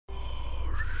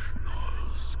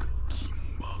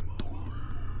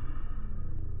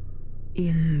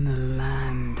In the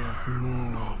land of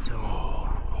Mordor,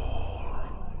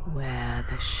 where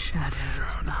the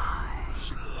shadows lie.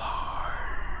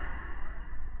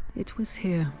 It was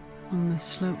here, on the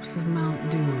slopes of Mount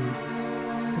Doom,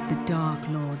 that the Dark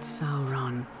Lord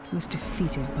Sauron was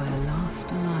defeated by a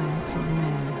last alliance of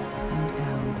men and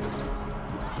elves.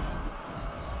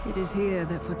 It is here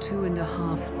that for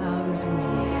 2,500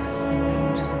 years the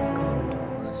Rangers of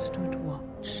Gondor stood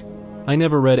watch. I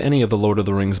never read any of the Lord of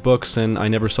the Rings books, and I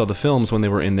never saw the films when they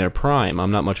were in their prime.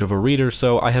 I'm not much of a reader,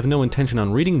 so I have no intention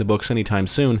on reading the books anytime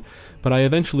soon, but I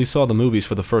eventually saw the movies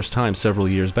for the first time several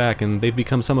years back, and they've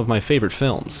become some of my favorite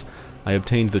films. I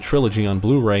obtained the trilogy on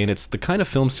Blu-ray, and it's the kind of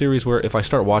film series where if I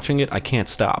start watching it, I can't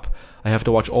stop. I have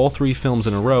to watch all 3 films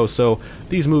in a row, so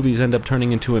these movies end up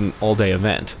turning into an all-day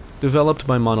event. Developed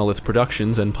by Monolith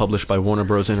Productions and published by Warner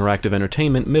Bros. Interactive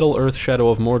Entertainment, Middle-earth Shadow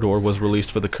of Mordor was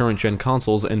released for the current-gen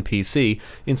consoles and PC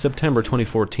in September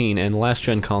 2014 and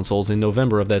last-gen consoles in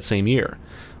November of that same year.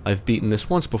 I've beaten this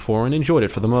once before and enjoyed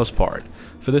it for the most part.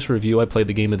 For this review, I played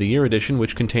the Game of the Year edition,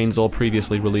 which contains all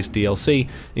previously released DLC,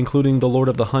 including the Lord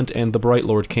of the Hunt and the Bright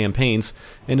Lord campaigns,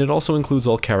 and it also includes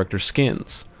all character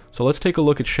skins. So let's take a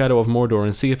look at Shadow of Mordor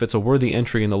and see if it's a worthy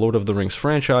entry in the Lord of the Rings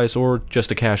franchise or just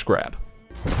a cash grab.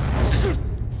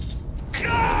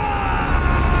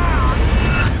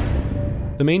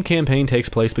 The main campaign takes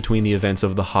place between the events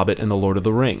of The Hobbit and The Lord of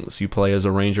the Rings. You play as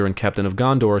a ranger and captain of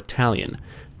Gondor, Talion.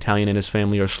 Talion and his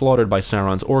family are slaughtered by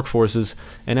Sauron's orc forces,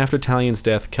 and after Talion's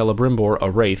death, Celebrimbor, a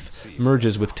wraith,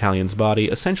 merges with Talion's body,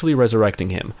 essentially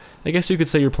resurrecting him. I guess you could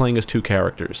say you're playing as 2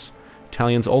 characters.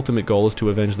 Talion's ultimate goal is to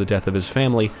avenge the death of his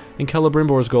family, and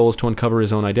Celebrimbor's goal is to uncover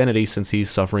his own identity since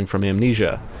he's suffering from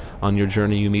amnesia. On your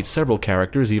journey you meet several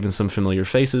characters, even some familiar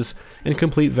faces, and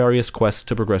complete various quests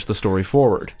to progress the story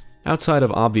forward. Outside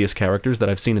of obvious characters that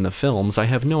I've seen in the films, I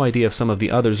have no idea if some of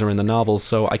the others are in the novels,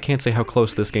 so I can't say how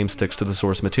close this game sticks to the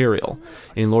source material.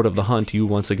 In Lord of the Hunt, you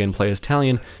once again play as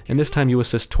Talion, and this time you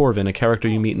assist Torvin, a character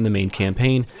you meet in the main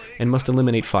campaign, and must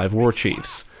eliminate 5 war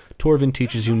chiefs. Torvin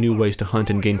teaches you new ways to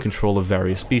hunt and gain control of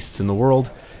various beasts in the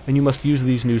world, and you must use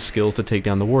these new skills to take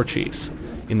down the war chiefs.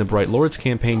 In the Bright Lords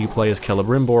campaign, you play as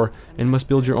Celebrimbor, and must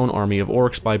build your own army of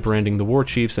orcs by branding the war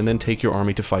chiefs and then take your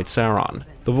army to fight Sauron.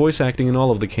 The voice acting in all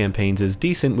of the campaigns is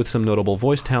decent, with some notable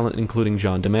voice talent including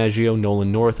John DiMaggio,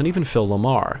 Nolan North, and even Phil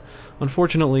Lamar.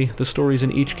 Unfortunately, the stories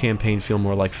in each campaign feel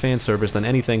more like fan service than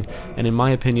anything, and in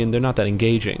my opinion, they're not that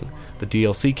engaging. The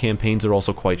DLC campaigns are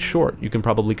also quite short. You can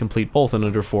probably complete both in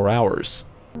under 4 hours.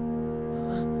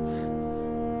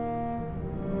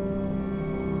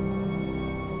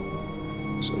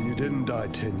 So you didn't die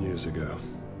 10 years ago.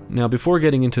 Now, before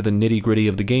getting into the nitty-gritty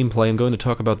of the gameplay, I'm going to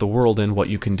talk about the world and what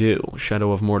you can do.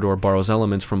 Shadow of Mordor borrows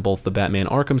elements from both the Batman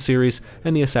Arkham series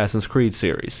and the Assassin's Creed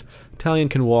series. Talion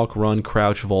can walk, run,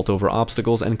 crouch, vault over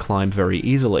obstacles, and climb very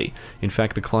easily. In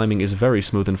fact, the climbing is very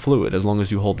smooth and fluid. As long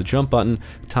as you hold the jump button,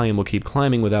 Talion will keep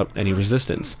climbing without any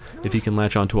resistance. If he can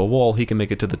latch onto a wall, he can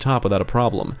make it to the top without a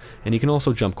problem. And he can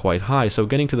also jump quite high, so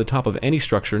getting to the top of any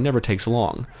structure never takes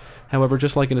long. However,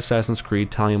 just like in Assassin's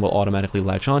Creed, Talion will automatically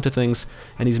latch onto things,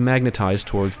 and he's magnetized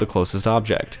towards the closest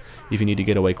object. If you need to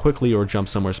get away quickly or jump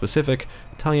somewhere specific,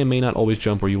 Talion may not always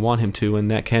jump where you want him to, and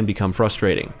that can become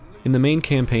frustrating. In the main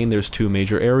campaign, there's 2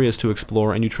 major areas to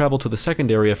explore, and you travel to the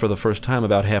second area for the first time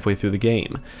about halfway through the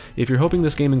game. If you're hoping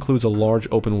this game includes a large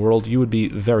open world, you would be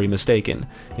very mistaken.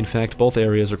 In fact, both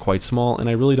areas are quite small, and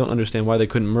I really don't understand why they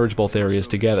couldn't merge both areas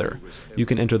together. You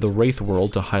can enter the Wraith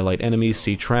world to highlight enemies,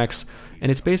 see tracks,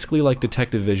 and it's basically like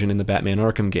detective vision in the Batman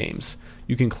Arkham games.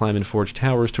 You can climb and forge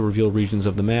towers to reveal regions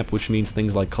of the map, which means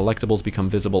things like collectibles become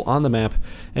visible on the map,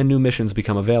 and new missions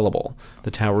become available.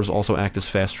 The towers also act as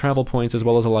fast travel points, as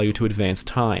well as allow you to advance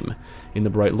time. In the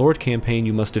Bright Lord campaign,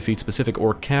 you must defeat specific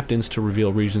orc captains to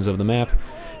reveal regions of the map,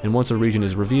 and once a region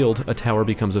is revealed, a tower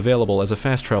becomes available as a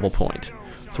fast travel point.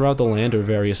 Throughout the land are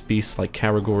various beasts like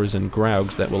Caragors and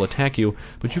Graugs that will attack you,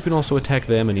 but you can also attack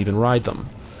them and even ride them.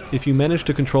 If you manage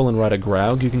to control and ride a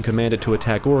Graug, you can command it to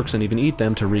attack orcs and even eat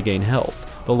them to regain health.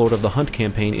 The Lord of the Hunt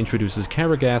campaign introduces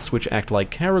Caragaths, which act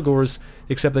like Caragors,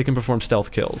 except they can perform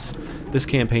stealth kills. This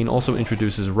campaign also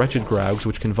introduces Wretched Graugs,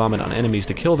 which can vomit on enemies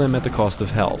to kill them at the cost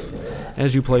of health.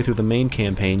 As you play through the main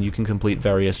campaign, you can complete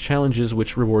various challenges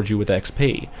which reward you with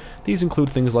XP. These include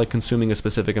things like consuming a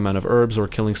specific amount of herbs or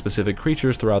killing specific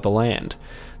creatures throughout the land.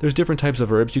 There's different types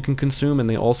of herbs you can consume, and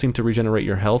they all seem to regenerate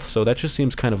your health, so that just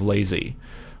seems kind of lazy.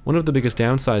 One of the biggest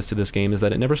downsides to this game is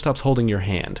that it never stops holding your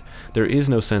hand. There is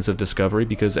no sense of discovery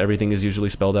because everything is usually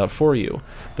spelled out for you.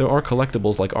 There are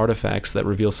collectibles like artifacts that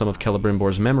reveal some of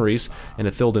Celebrimbor's memories and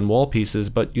Ithilden wall pieces,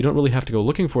 but you don't really have to go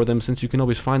looking for them since you can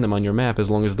always find them on your map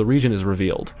as long as the region is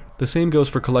revealed. The same goes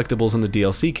for collectibles in the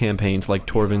DLC campaigns like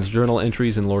Torvin's journal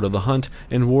entries in Lord of the Hunt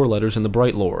and war letters in the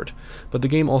Bright Lord. But the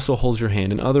game also holds your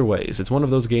hand in other ways. It's one of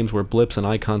those games where blips and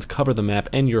icons cover the map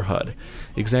and your HUD.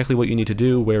 Exactly what you need to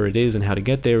do, where it is, and how to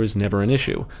get there is never an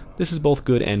issue. This is both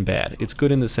good and bad. It's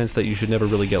good in the sense that you should never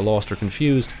really get lost or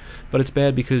confused, but it's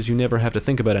bad because you never have to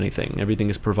think about anything. Everything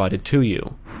is provided to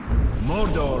you.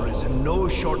 Mordor is in no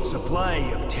short supply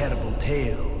of terrible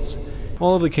tales.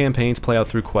 All of the campaigns play out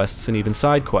through quests and even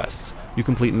side quests. You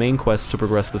complete main quests to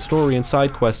progress the story and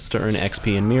side quests to earn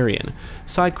XP and Mirian.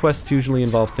 Side quests usually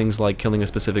involve things like killing a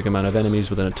specific amount of enemies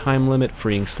within a time limit,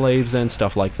 freeing slaves, and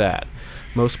stuff like that.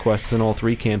 Most quests in all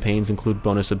three campaigns include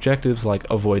bonus objectives like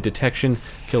avoid detection,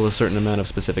 kill a certain amount of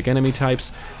specific enemy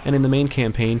types, and in the main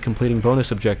campaign, completing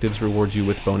bonus objectives rewards you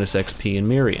with bonus XP and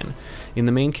Mirian. In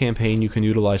the main campaign, you can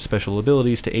utilize special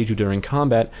abilities to aid you during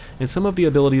combat, and some of the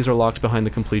abilities are locked behind the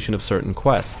completion of certain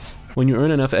quests. When you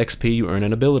earn enough XP, you earn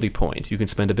an ability point. You can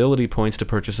spend ability points to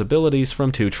purchase abilities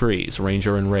from two trees,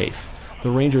 Ranger and Wraith. The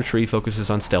Ranger tree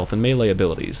focuses on stealth and melee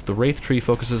abilities. The Wraith tree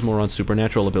focuses more on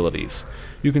supernatural abilities.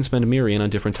 You can spend Mirian on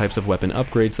different types of weapon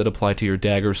upgrades that apply to your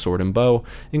dagger, sword, and bow,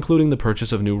 including the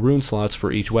purchase of new rune slots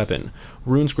for each weapon.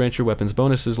 Runes grant your weapons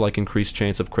bonuses like increased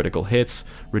chance of critical hits,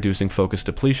 reducing focus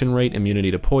depletion rate,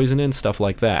 immunity to poison, and stuff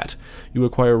like that. You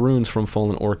acquire runes from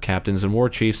fallen orc captains and war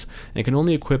chiefs, and can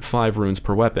only equip 5 runes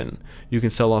per weapon. You can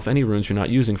sell off any runes you're not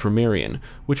using for Mirian.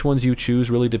 Which ones you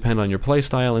choose really depend on your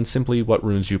playstyle and simply what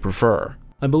runes you prefer.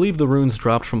 I believe the runes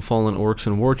dropped from fallen orcs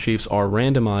and war chiefs are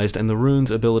randomized, and the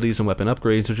runes, abilities, and weapon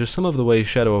upgrades are just some of the ways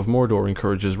Shadow of Mordor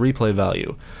encourages replay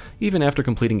value. Even after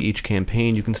completing each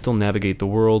campaign, you can still navigate the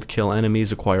world, kill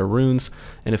enemies, acquire runes,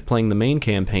 and if playing the main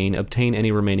campaign, obtain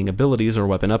any remaining abilities or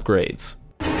weapon upgrades.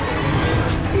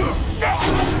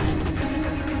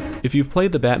 If you've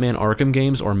played the Batman Arkham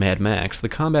games or Mad Max, the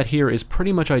combat here is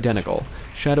pretty much identical.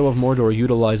 Shadow of Mordor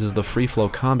utilizes the free-flow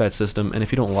combat system, and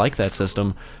if you don't like that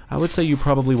system, I would say you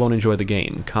probably won't enjoy the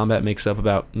game. Combat makes up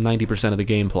about 90% of the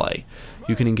gameplay.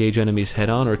 You can engage enemies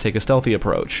head-on or take a stealthy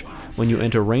approach. When you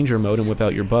enter Ranger mode and whip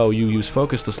out your bow, you use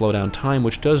focus to slow down time,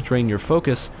 which does drain your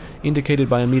focus, indicated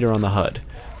by a meter on the HUD.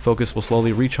 Focus will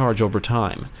slowly recharge over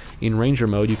time. In Ranger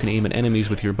mode, you can aim at enemies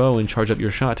with your bow and charge up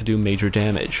your shot to do major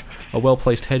damage. A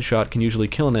well-placed headshot can usually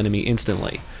kill an enemy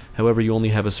instantly. However, you only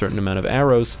have a certain amount of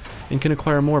arrows, and can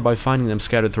acquire more by finding them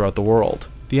scattered throughout the world.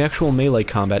 The actual melee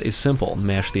combat is simple.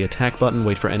 Mash the attack button,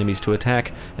 wait for enemies to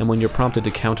attack, and when you're prompted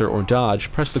to counter or dodge,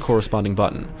 press the corresponding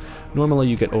button. Normally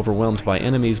you get overwhelmed by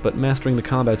enemies, but mastering the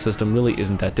combat system really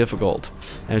isn't that difficult.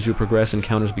 As you progress,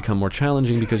 encounters become more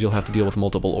challenging because you'll have to deal with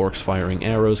multiple orcs firing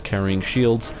arrows, carrying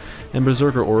shields, and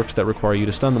berserker orcs that require you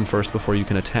to stun them first before you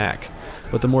can attack.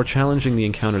 But the more challenging the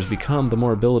encounters become, the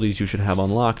more abilities you should have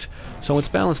unlocked, so it's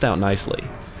balanced out nicely.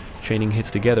 Chaining hits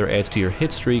together adds to your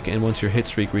hit streak, and once your hit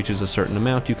streak reaches a certain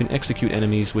amount, you can execute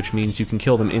enemies, which means you can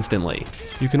kill them instantly.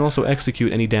 You can also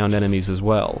execute any downed enemies as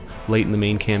well. Late in the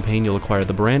main campaign, you'll acquire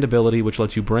the brand ability, which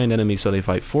lets you brand enemies so they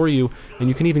fight for you, and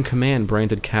you can even command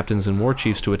branded captains and war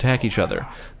chiefs to attack each other.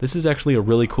 This is actually a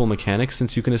really cool mechanic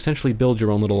since you can essentially build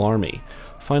your own little army.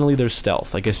 Finally, there's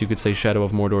stealth. I guess you could say Shadow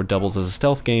of Mordor doubles as a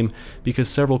stealth game because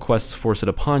several quests force it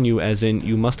upon you, as in,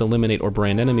 you must eliminate or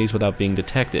brand enemies without being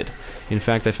detected. In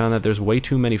fact, I found that there's way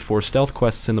too many forced stealth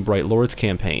quests in the Bright Lords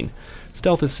campaign.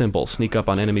 Stealth is simple. Sneak up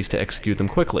on enemies to execute them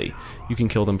quickly. You can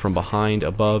kill them from behind,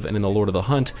 above, and in the Lord of the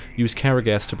Hunt, use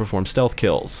Karagaths to perform stealth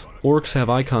kills. Orcs have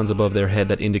icons above their head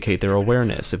that indicate their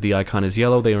awareness. If the icon is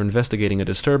yellow, they are investigating a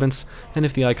disturbance, and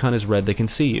if the icon is red, they can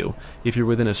see you. If you're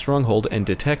within a stronghold and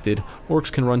detected,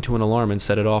 orcs can run to an alarm and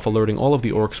set it off, alerting all of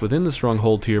the orcs within the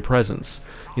stronghold to your presence.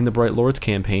 In the Bright Lords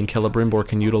campaign, Celebrimbor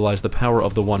can utilize the power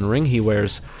of the one ring he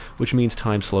wears, which means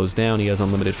time slows down, he has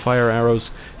unlimited fire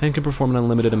arrows, and can perform an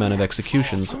unlimited amount of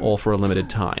executions, all for a limited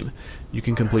time. You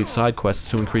can complete side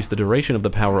quests to increase the duration of the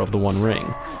power of the One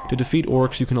Ring. To defeat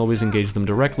orcs, you can always engage them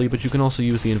directly, but you can also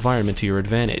use the environment to your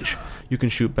advantage. You can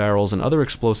shoot barrels and other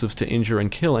explosives to injure and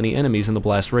kill any enemies in the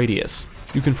blast radius.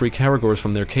 You can free Caragors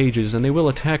from their cages, and they will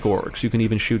attack orcs. You can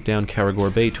even shoot down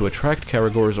Caragor bait to attract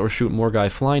Caragors, or shoot Morgai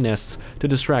fly nests to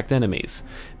distract enemies.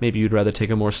 Maybe you'd rather take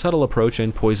a more subtle approach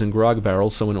and poison grog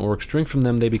barrels so when orcs drink from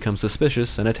them they become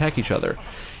suspicious and attack each other.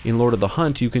 In Lord of the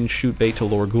Hunt, you can shoot bait to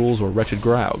lure ghouls or wretched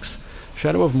graugs.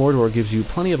 Shadow of Mordor gives you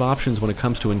plenty of options when it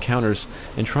comes to encounters,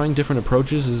 and trying different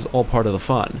approaches is all part of the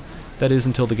fun. That is,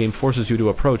 until the game forces you to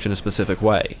approach in a specific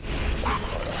way.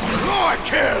 my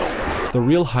kill! The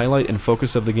real highlight and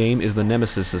focus of the game is the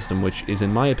Nemesis System, which is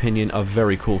in my opinion a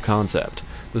very cool concept.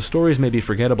 The stories may be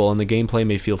forgettable and the gameplay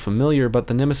may feel familiar, but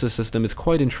the Nemesis System is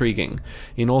quite intriguing.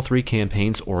 In all three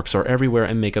campaigns, orcs are everywhere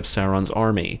and make up Sauron's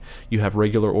army. You have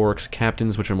regular orcs,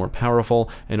 captains which are more powerful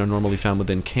and are normally found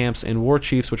within camps, and war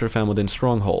chiefs which are found within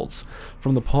strongholds.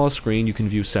 From the pause screen you can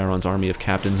view Sauron's army of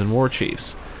captains and war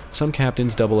chiefs. Some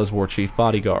captains double as war chief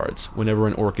bodyguards. Whenever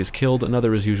an orc is killed,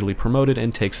 another is usually promoted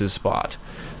and takes his spot.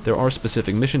 There are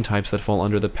specific mission types that fall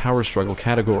under the power struggle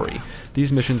category.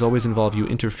 These missions always involve you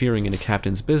interfering in a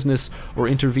captain's business or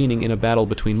intervening in a battle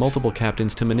between multiple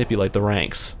captains to manipulate the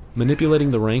ranks.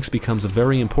 Manipulating the ranks becomes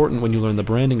very important when you learn the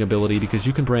branding ability, because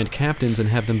you can brand captains and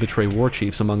have them betray war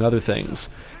chiefs, among other things.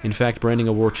 In fact, branding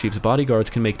a war chief's bodyguards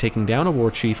can make taking down a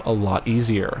war chief a lot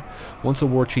easier. Once a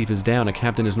war chief is down, a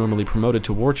captain is normally promoted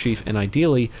to war chief, and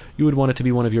ideally, you would want it to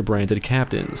be one of your branded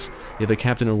captains. If a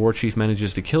captain or war chief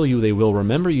manages to kill you, they will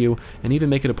remember you, and even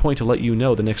make it a point to let you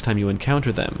know the next time you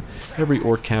encounter them. Every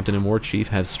orc captain and war chief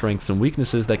has strengths and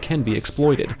weaknesses that can be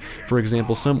exploited. For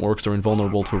example, some orcs are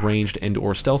invulnerable to ranged and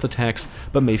or stealth attacks,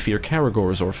 but may fear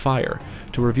caragors or fire.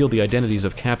 To reveal the identities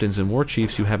of captains and war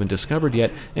chiefs you haven't discovered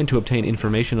yet, and to obtain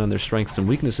information on their strengths and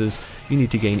weaknesses, you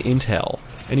need to gain intel.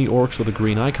 Any orcs with a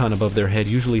green icon above their head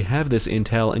usually have this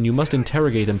intel, and you must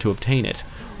interrogate them to obtain it.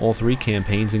 All three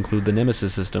campaigns include the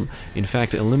Nemesis System. In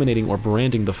fact, eliminating or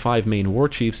branding the 5 main war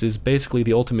chiefs is basically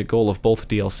the ultimate goal of both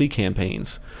DLC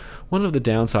campaigns. One of the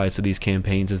downsides to these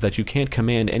campaigns is that you can't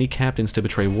command any captains to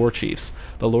betray war chiefs.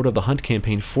 The Lord of the Hunt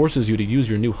campaign forces you to use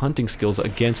your new hunting skills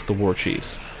against the war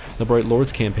chiefs. The Bright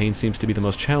Lords campaign seems to be the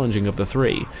most challenging of the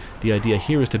three. The idea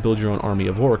here is to build your own army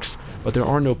of orcs, but there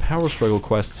are no power struggle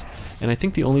quests, and I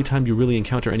think the only time you really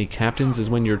encounter any captains is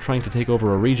when you're trying to take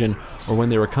over a region, or when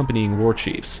they're accompanying war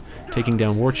chiefs. Taking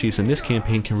down war chiefs in this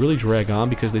campaign can really drag on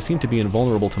because they seem to be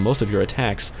invulnerable to most of your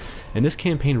attacks, and this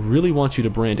campaign really wants you to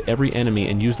brand every enemy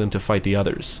and use them to fight the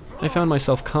others. I found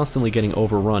myself constantly getting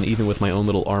overrun even with my own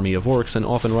little army of orcs, and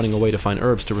often running away to find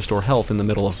herbs to restore health in the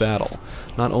middle of battle.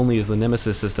 Not only is the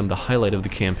Nemesis System the highlight of the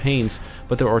campaigns,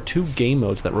 but there are 2 game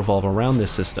modes that revolve around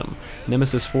this system.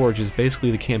 Nemesis Forge is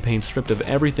basically the campaign stripped of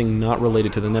everything not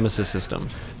related to the Nemesis System.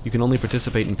 You can only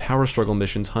participate in power struggle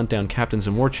missions, hunt down captains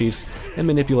and war chiefs, and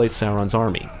manipulate Sauron's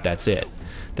army. That's it.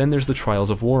 Then there's the Trials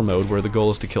of War mode, where the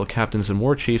goal is to kill captains and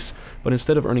war chiefs, but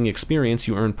instead of earning experience,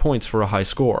 you earn points for a high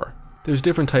score. There's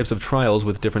different types of trials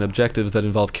with different objectives that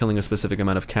involve killing a specific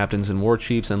amount of captains and war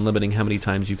chiefs and limiting how many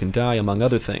times you can die, among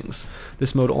other things.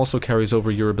 This mode also carries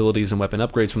over your abilities and weapon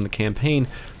upgrades from the campaign,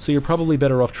 so you're probably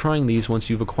better off trying these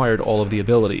once you've acquired all of the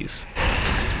abilities.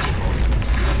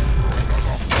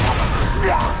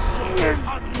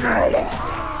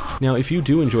 Now, if you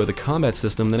do enjoy the combat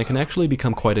system, then it can actually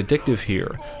become quite addictive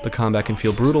here. The combat can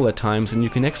feel brutal at times, and you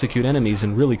can execute enemies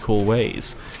in really cool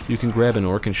ways. You can grab an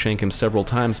orc and shank him several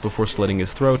times before slitting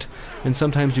his throat, and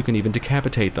sometimes you can even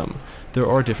decapitate them. There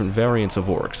are different variants of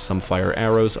orcs. Some fire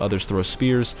arrows, others throw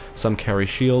spears, some carry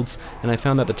shields, and I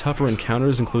found that the tougher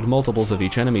encounters include multiples of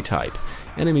each enemy type.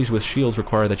 Enemies with shields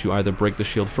require that you either break the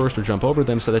shield first or jump over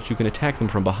them so that you can attack them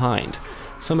from behind.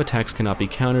 Some attacks cannot be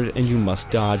countered and you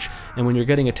must dodge, and when you're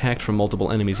getting attacked from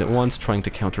multiple enemies at once, trying to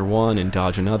counter one and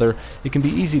dodge another, it can be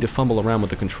easy to fumble around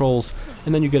with the controls,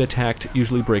 and then you get attacked,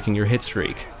 usually breaking your hit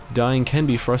streak. Dying can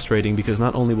be frustrating because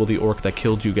not only will the orc that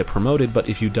killed you get promoted, but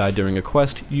if you die during a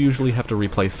quest, you usually have to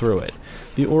replay through it.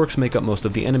 The orcs make up most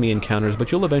of the enemy encounters,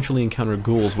 but you'll eventually encounter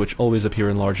ghouls, which always appear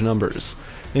in large numbers.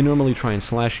 They normally try and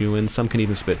slash you, and some can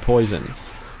even spit poison.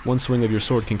 One swing of your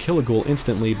sword can kill a ghoul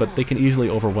instantly, but they can easily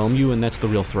overwhelm you, and that's the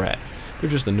real threat. They're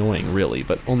just annoying, really,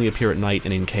 but only appear at night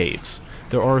and in caves.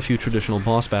 There are a few traditional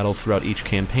boss battles throughout each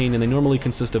campaign, and they normally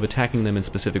consist of attacking them in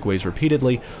specific ways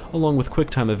repeatedly, along with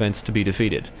quick-time events to be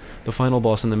defeated. The final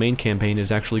boss in the main campaign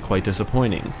is actually quite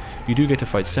disappointing. You do get to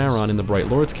fight Sauron in the Bright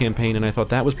Lords campaign, and I thought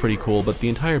that was pretty cool, but the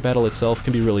entire battle itself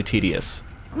can be really tedious.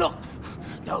 Look!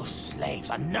 Those slaves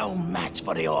are no match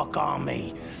for the orc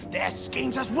army. Their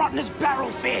scheme's as rotten as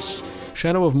barrelfish.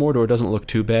 Shadow of Mordor doesn't look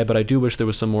too bad, but I do wish there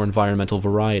was some more environmental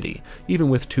variety. Even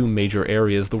with 2 major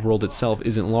areas, the world itself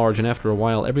isn't large, and after a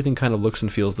while everything kind of looks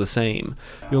and feels the same.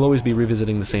 You'll always be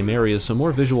revisiting the same areas, so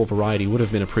more visual variety would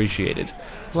have been appreciated.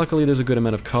 Luckily, there's a good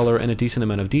amount of color and a decent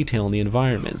amount of detail in the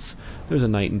environments. There's a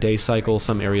night and day cycle,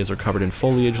 some areas are covered in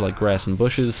foliage like grass and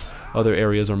bushes, other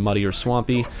areas are muddy or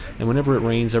swampy, and whenever it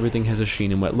rains everything has a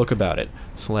sheen and wet look about it.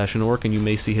 Slash an orc and you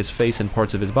may see his face and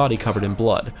parts of his body covered in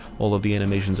blood. All of the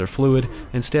animations are fluid,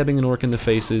 and stabbing an orc in the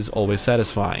face is always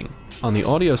satisfying. On the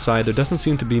audio side, there doesn't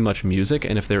seem to be much music,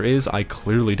 and if there is, I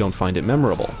clearly don't find it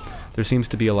memorable. There seems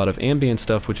to be a lot of ambient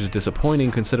stuff, which is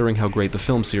disappointing considering how great the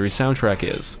film series soundtrack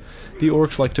is. The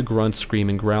orcs like to grunt, scream,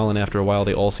 and growl, and after a while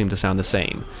they all seem to sound the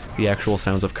same. The actual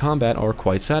sounds of combat are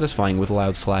quite satisfying with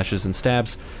loud slashes and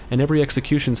stabs, and every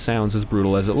execution sounds as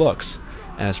brutal as it looks.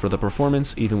 As for the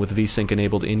performance, even with VSync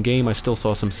enabled in-game, I still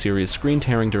saw some serious screen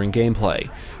tearing during gameplay.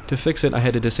 To fix it, I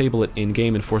had to disable it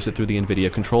in-game and force it through the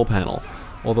NVIDIA control panel,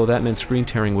 although that meant screen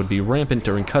tearing would be rampant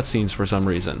during cutscenes for some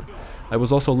reason. I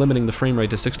was also limiting the frame rate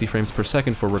to 60 frames per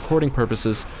second for recording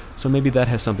purposes, so maybe that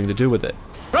has something to do with it.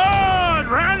 Good!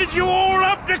 Rounded you all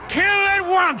up to kill at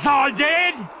once, I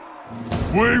did!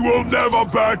 We will never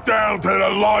back down to the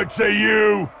likes of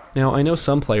you! Now, I know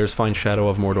some players find Shadow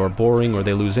of Mordor boring or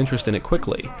they lose interest in it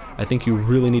quickly. I think you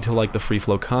really need to like the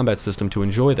free-flow combat system to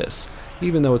enjoy this.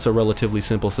 Even though it's a relatively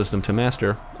simple system to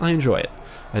master, I enjoy it.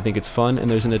 I think it's fun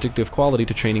and there's an addictive quality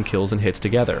to chaining kills and hits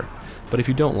together. But if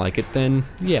you don't like it, then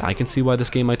yeah, I can see why this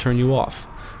game might turn you off.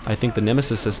 I think the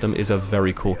Nemesis system is a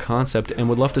very cool concept and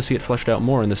would love to see it fleshed out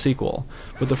more in the sequel.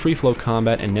 With the free-flow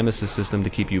combat and Nemesis system to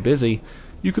keep you busy,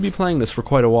 you could be playing this for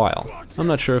quite a while. I'm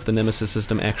not sure if the Nemesis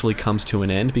system actually comes to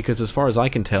an end, because as far as I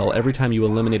can tell, every time you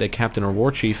eliminate a captain or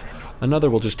war chief, another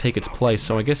will just take its place,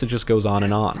 so I guess it just goes on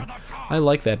and on. I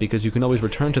like that because you can always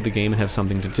return to the game and have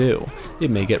something to do.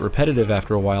 It may get repetitive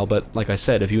after a while, but like I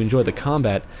said, if you enjoy the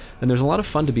combat, then there's a lot of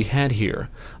fun to be had here.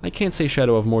 I can't say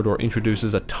Shadow of Mordor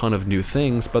introduces a ton of new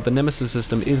things, but the Nemesis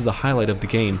system is the highlight of the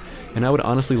game, and I would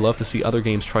honestly love to see other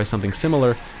games try something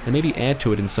similar, and maybe add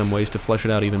to it in some ways to flesh it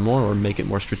out even more or make it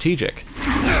more strategic.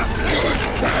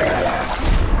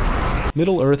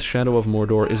 Middle-earth Shadow of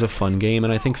Mordor is a fun game,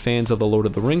 and I think fans of the Lord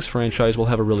of the Rings franchise will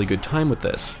have a really good time with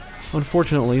this.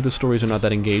 Unfortunately, the stories are not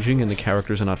that engaging and the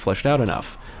characters are not fleshed out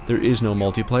enough. There is no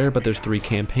multiplayer, but there's 3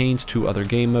 campaigns, 2 other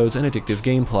game modes, and addictive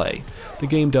gameplay. The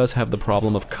game does have the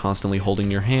problem of constantly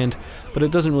holding your hand, but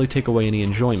it doesn't really take away any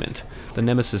enjoyment. The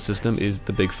Nemesis system is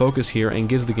the big focus here and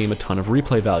gives the game a ton of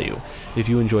replay value. If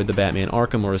you enjoyed the Batman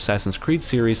Arkham or Assassin's Creed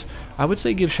series, I would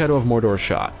say give Shadow of Mordor a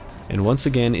shot. And once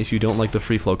again, if you don't like the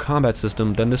free-flow combat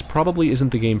system, then this probably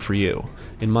isn't the game for you.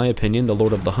 In my opinion, the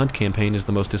Lord of the Hunt campaign is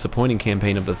the most disappointing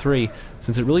campaign of the 3,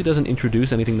 since it really doesn't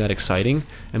introduce anything that exciting,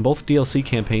 and both DLC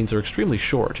campaigns are extremely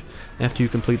short. After you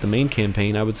complete the main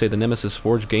campaign, I would say the Nemesis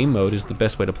Forge game mode is the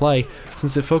best way to play,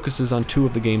 since it focuses on 2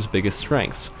 of the game's biggest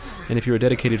strengths. And if you're a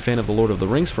dedicated fan of the Lord of the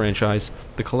Rings franchise,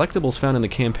 the collectibles found in the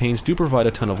campaigns do provide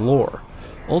a ton of lore.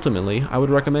 Ultimately, I would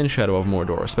recommend Shadow of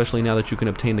Mordor, especially now that you can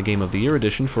obtain the Game of the Year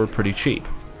edition for pretty cheap.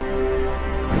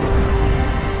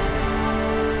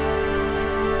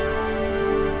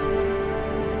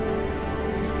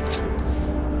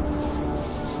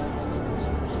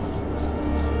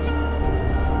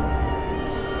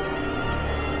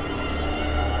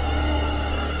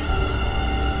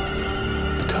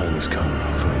 The time has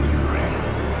come for a new ring.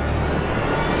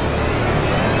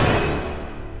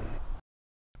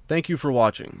 Thank you for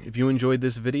watching. If you enjoyed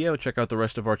this video, check out the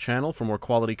rest of our channel for more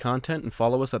quality content and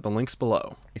follow us at the links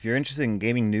below. If you're interested in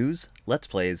gaming news, let's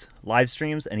plays, live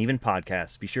streams, and even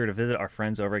podcasts, be sure to visit our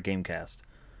friends over at GameCast.